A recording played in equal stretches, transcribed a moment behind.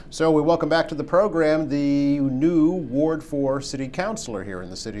So we welcome back to the program the new Ward 4 City Councilor here in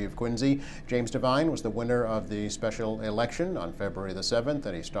the city of Quincy. James Devine was the winner of the special election on February the 7th,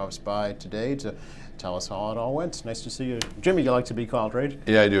 and he stops by today to tell us how it all went. Nice to see you. Jimmy, you like to be called, right?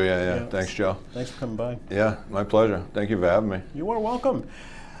 Yeah, I do, yeah. Thanks, Joe. Thanks for coming by. Yeah, my pleasure. Thank you for having me. You are welcome.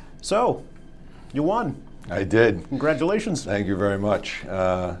 So, you won. I did. Congratulations. Thank you very much.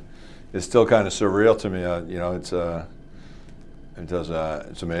 It's still kind of surreal to me.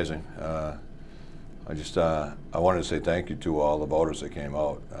 It's amazing. I wanted to say thank you to all the voters that came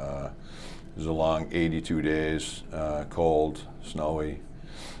out. It was a long 82 days, cold, snowy.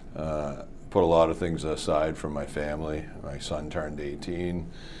 Put a lot of things aside from my family. My son turned 18,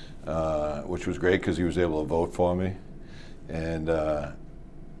 which was great because he was able to vote for me. And I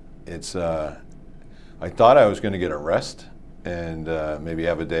thought I was going to get a rest and maybe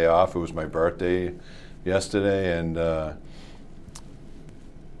have a day off. It was my birthday yesterday, and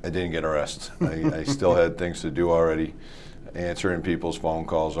I didn't get a rest. I still had things to do already, answering people's phone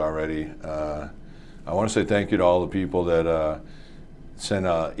calls already. I want to say thank you to all the people that sent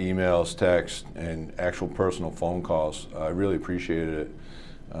emails, texts, and actual personal phone calls. I really appreciated it.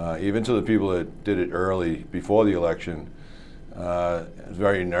 Even to the people that did it early, before the election. I was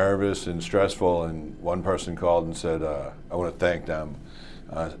very nervous and stressful, and one person called and said, I want to thank them.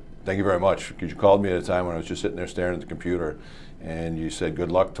 Thank you very much, because you called me at a time when I was just sitting there staring at the computer, and you said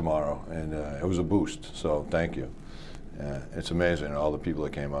good luck tomorrow, and it was a boost, so thank you. It's amazing, all the people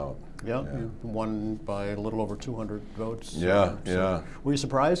that came out. Yeah, you won by a little over 200 votes. Yeah. Were you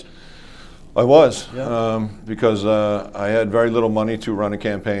surprised? I was, Yeah. because I had very little money to run a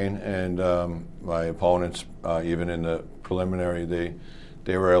campaign, and my opponents, even in the preliminary,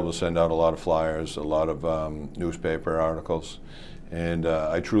 they were able to send out a lot of flyers, a lot of newspaper articles, and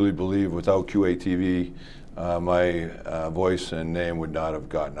I truly believe without QATV, my voice and name would not have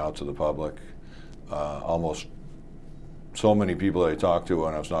gotten out to the public. Almost so many people that I talked to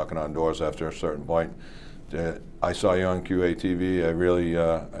when I was knocking on doors after a certain point, I saw you on QATV. I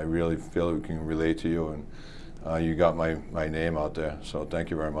really feel we can relate to you, and you got my name out there. So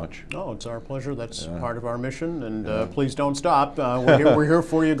thank you very much. Oh, it's our pleasure. That's part of our mission, and please don't stop. We're here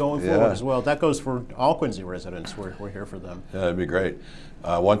for you going forward as well. That goes for all Quincy residents. We're here for them. Yeah, that'd be great.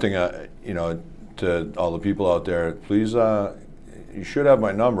 One thing, to all the people out there, please, you should have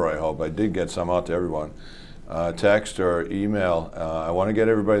my number, I hope. I did get some out to everyone. Text or email. I want to get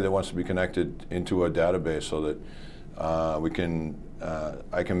everybody that wants to be connected into a database so that I can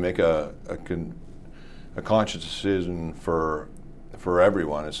make a conscious decision for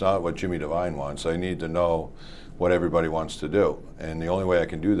everyone. It's not what Jimmy Devine wants. I need to know what everybody wants to do. And the only way I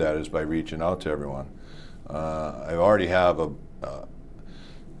can do that is by reaching out to everyone. I already have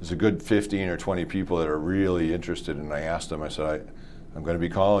there's a good 15 or 20 people that are really interested, and I asked them, I said, I'm going to be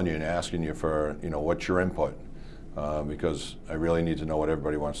calling you and asking you for, what's your input, because I really need to know what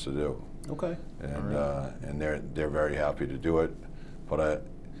everybody wants to do. Okay. And and they're very happy to do it. But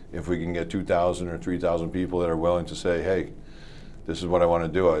if we can get 2,000 or 3,000 people that are willing to say, hey, this is what I want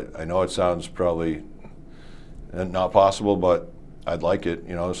to do. I know it sounds probably not possible, but I'd like it,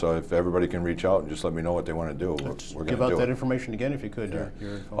 so if everybody can reach out and just let me know what they want to do, we're going to do it. Give out that information again if you could. Yeah.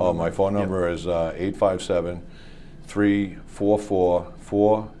 Your phone number. My phone number is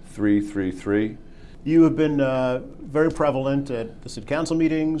 857-344-4333. You have been very prevalent at the city council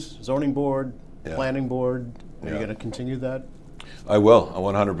meetings, zoning board, planning board. Are you going to continue that? I will,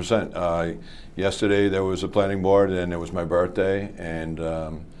 100%. Yesterday there was a planning board, and it was my birthday, and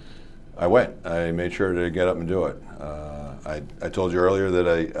I went. I made sure to get up and do it. I told you earlier that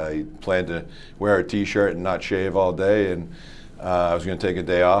I planned to wear a T-shirt and not shave all day, and I was going to take a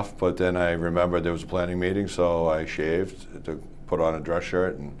day off, but then I remembered there was a planning meeting, so I shaved, put on a dress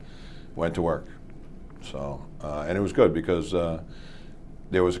shirt, and went to work. So, and it was good because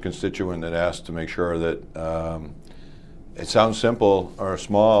there was a constituent that asked to make sure that it sounds simple or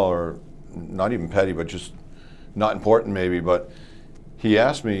small or not even petty, but just not important maybe, but he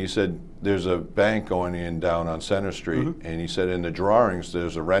asked me, he said, there's a bank going in down on Center Street, and he said in the drawings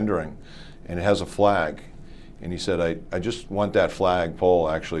there's a rendering, and it has a flag. And he said, I just want that flag pole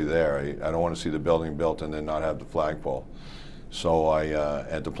actually there. I don't want to see the building built and then not have the flagpole. So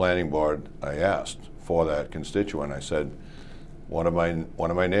at the planning board, I asked for that constituent. I said, one of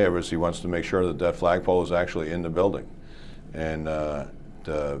my neighbors, he wants to make sure that that flagpole is actually in the building. And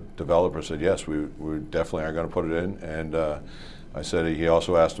the developer said, yes, we definitely are going to put it in. And I said, he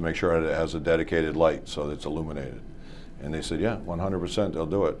also asked to make sure that it has a dedicated light so that it's illuminated. And they said, yeah, 100% they'll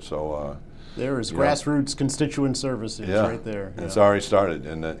do it. So there is grassroots constituent services right there. It's already started.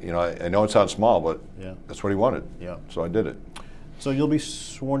 And I know it sounds small, but that's what he wanted. Yeah. So I did it. So you'll be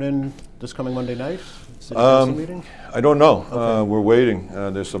sworn in this coming Monday night? City council meeting? I don't know. Okay. We're waiting.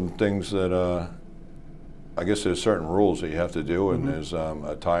 There's some things that I guess there's certain rules that you have to do, and there's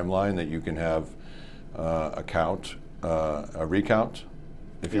a timeline that you can have a recount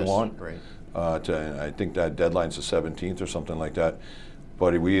if you Yes, want. right. I think that deadline's the 17th or something like that.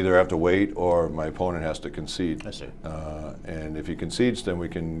 But we either have to wait or my opponent has to concede. I see. And if he concedes, then we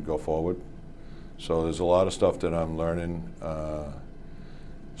can go forward. So there's a lot of stuff that I'm learning.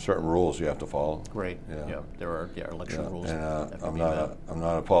 Certain rules you have to follow. Great. Yeah. There are election rules. And that have to I'm be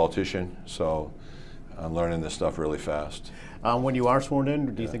not a politician, so I'm learning this stuff really fast. met. When you are sworn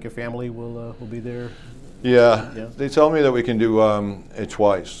in, do you think your family will be there? Yeah, Yeah. they tell me that we can do it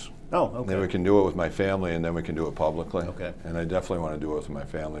twice. Oh, And then we okay. can do it with my family, and then we can do it publicly. Okay. And I definitely want to do it with my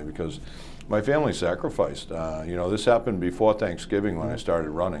family because my family sacrificed. This happened before Thanksgiving when I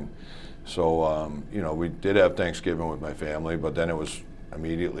started running. So, we did have Thanksgiving with my family, but then it was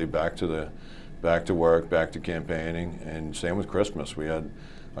immediately back to work, back to campaigning, and same with Christmas.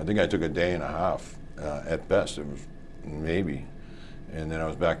 I think I took a day and a half at best. It was maybe, and then I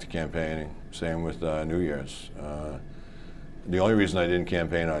was back to campaigning. Same with New Year's. The only reason I didn't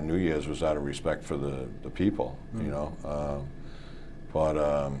campaign on New Year's was out of respect for the people, my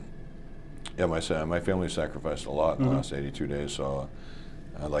family sacrificed a lot in the last 82 days, so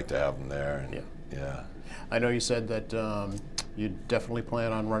I'd like to have them there. And yeah. I know you said that you definitely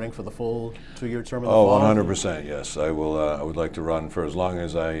plan on running for the full 2-year term in the Oh, fall. 100%, yes. I will. I would like to run for as long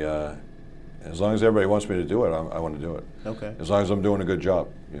as everybody wants me to do it. I want to do it. Okay. As long as I'm doing a good job.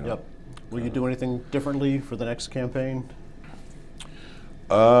 Yep. Will you do anything differently for the next campaign?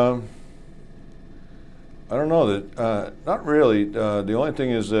 I don't know that. Not really. The only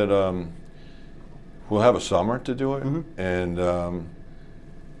thing is that we'll have a summer to do it, and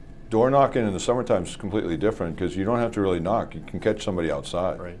door knocking in the summertime is completely different because you don't have to really knock. You can catch somebody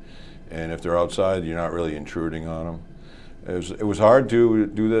outside, Right. and if they're outside, you're not really intruding on them. It was hard to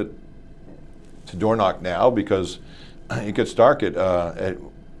do that, to door knock now because it gets dark at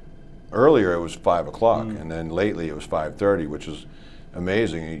earlier it was 5 o'clock, and then lately it was 5:30, which is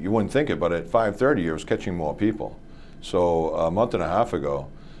amazing. You wouldn't think it, but at 5:30 you was catching more people. So a month and a half ago,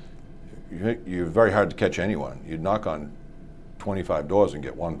 you're very hard to catch anyone. You'd knock on 25 doors and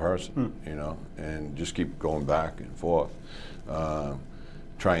get one person, and just keep going back and forth,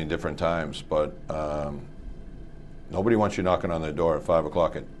 trying different times. But nobody wants you knocking on their door at 5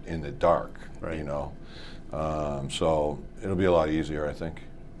 o'clock in the dark, Right. So it'll be a lot easier, I think,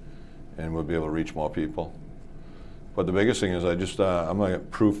 and we'll be able to reach more people. But the biggest thing is I'm like,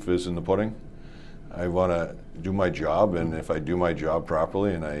 proof is in the pudding. I want to do my job, and if I do my job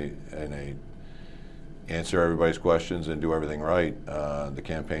properly and I answer everybody's questions and do everything right, the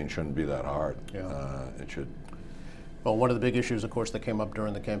campaign shouldn't be that hard. Yeah. It should. Well, one of the big issues, of course, that came up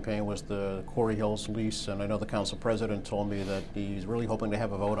during the campaign was the Quarry Hills lease, and I know the council president told me that he's really hoping to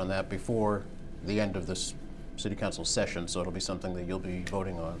have a vote on that before the end of this city council session, so it'll be something that you'll be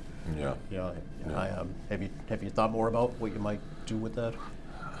voting on. Yeah. Yeah. Have you thought more about what you might do with that?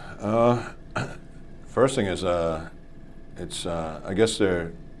 First thing is, it's I guess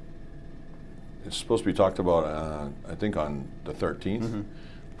it's supposed to be talked about. I think on the 13th,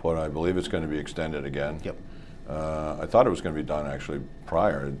 but I believe it's going to be extended again. Yep. I thought it was going to be done actually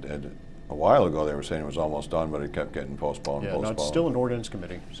prior. A while ago they were saying it was almost done, but it kept getting postponed. Yeah, no, it's still an ordinance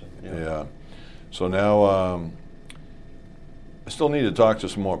committee. So, Yeah. So now I still need to talk to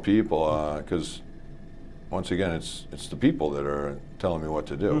some more people because once again, it's the people that are telling me what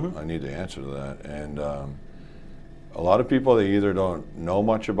to do. I need to answer to that, and a lot of people, they either don't know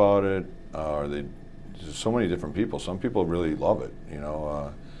much about it, or there's so many different people. Some people really love it,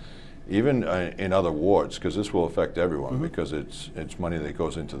 even in other wards, because this will affect everyone because it's money that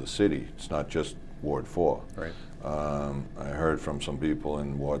goes into the city. It's not just Ward 4. Right. I heard from some people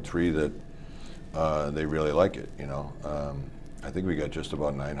in Ward 3 that they really like it. I think we got just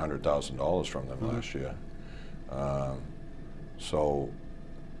about $900,000 from them last year. I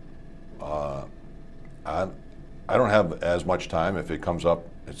don't have as much time. If it comes up,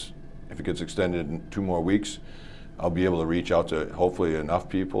 if it gets extended in 2 more weeks, I'll be able to reach out to hopefully enough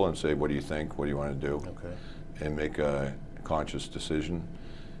people and say, what do you think? What do you want to do? Okay. And make a conscious decision.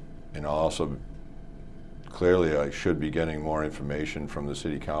 And I'll also, clearly I should be getting more information from the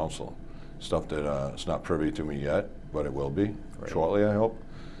city council, stuff that it's not privy to me yet, but it will be shortly, I hope,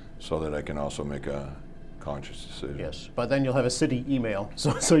 so that I can also make a conscious decision. Yes, but then you'll have a city email,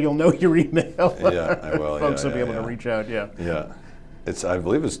 so you'll know your email. Yeah, I will. Folks will be able yeah. to reach out. Yeah. Yeah, I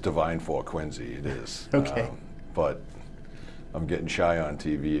believe it's Divine for Quincy. It is. Okay. But I'm getting shy on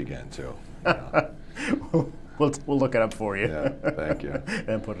TV again too. We'll look it up for you. Yeah, thank you.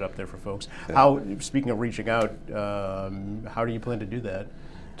 And put it up there for folks. Yeah. Speaking of reaching out, how do you plan to do that?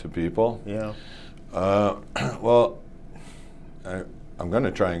 To people? Yeah. Well, I'm going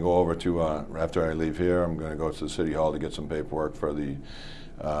to try and go over to, after I leave here, I'm going to go to the City Hall to get some paperwork for the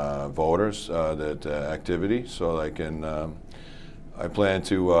voters, that activity, so I can, I plan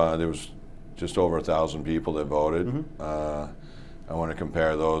to, there was just over 1,000 people that voted. Mm-hmm. I want to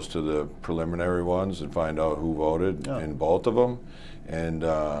compare those to the preliminary ones and find out who voted in both of them. And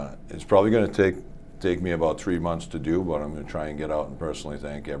it's probably going to take me about 3 months to do, but I'm going to try and get out and personally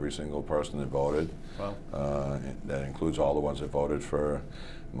thank every single person that voted. Wow. That includes all the ones that voted for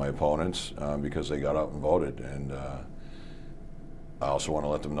my opponents, because they got out and voted. And I also want to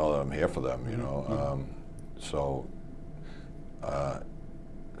let them know that I'm here for them, you know. So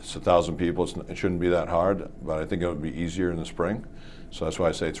it's 1,000 people. It shouldn't be that hard, but I think it would be easier in the spring. So that's why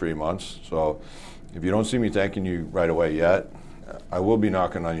I say 3 months. So if you don't see me thanking you right away yet, I will be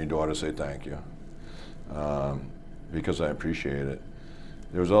knocking on your door to say thank you, because I appreciate it.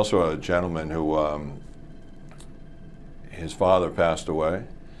 There was also a gentleman who, his father passed away,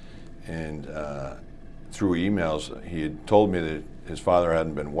 and through emails, he had told me that his father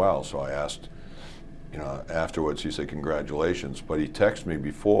hadn't been well, so I asked, you know, afterwards, he said, congratulations, but he texted me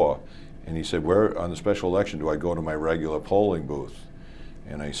before, and he said, where on the special election do I go to my regular polling booth?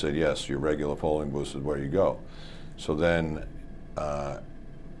 And I said, yes, your regular polling booth is where you go. So then,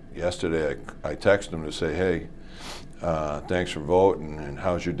 yesterday, I texted him to say, hey, thanks for voting, and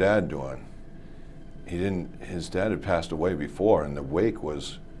how's your dad doing? His dad had passed away before, and the wake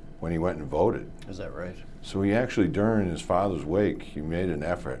was when he went and voted. Is that right? So he actually, during his father's wake, he made an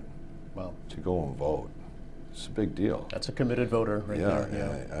effort to go and vote. It's a big deal. That's a committed voter right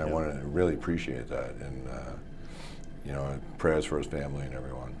there. Yeah, I want to really appreciate that, and you know, prayers for his family and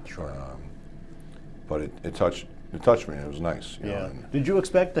everyone. Sure. But it touched me. It was nice. You know, and did you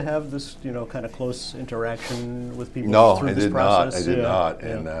expect to have this, you know, kind of close interaction with people no, through I this did process? not. I did not.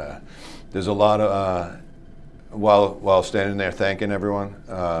 And there's a lot of while standing there thanking everyone.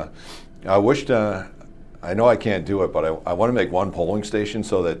 I wished. I know I can't do it, but I want to make one polling station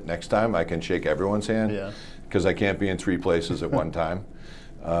so that next time I can shake everyone's hand. Yeah. Because I can't be in 3 places at one time.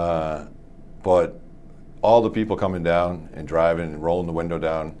 But all the people coming down and driving and rolling the window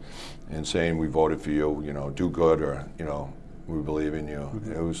down and saying we voted for you, you know, do good, or, you know, we believe in you.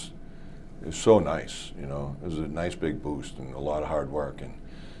 Mm-hmm. It was so nice, you know. It was a nice big boost and a lot of hard work. And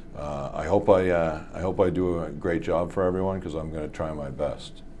I hope I do a great job for everyone, because I'm going to try my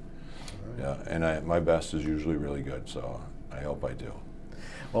best. Right. Yeah, and my best is usually really good, so I hope I do.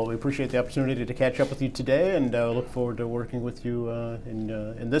 Well, we appreciate the opportunity to catch up with you today, and look forward to working with you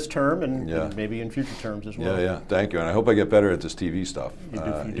in this term and maybe in future terms as well. Yeah, thank you. And I hope I get better at this TV stuff.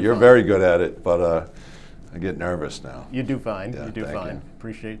 You're fine. Very good at it, but I get nervous now. You do fine. Yeah, you do fine. You.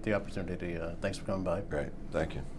 Appreciate the opportunity. Thanks for coming by. Great. Thank you.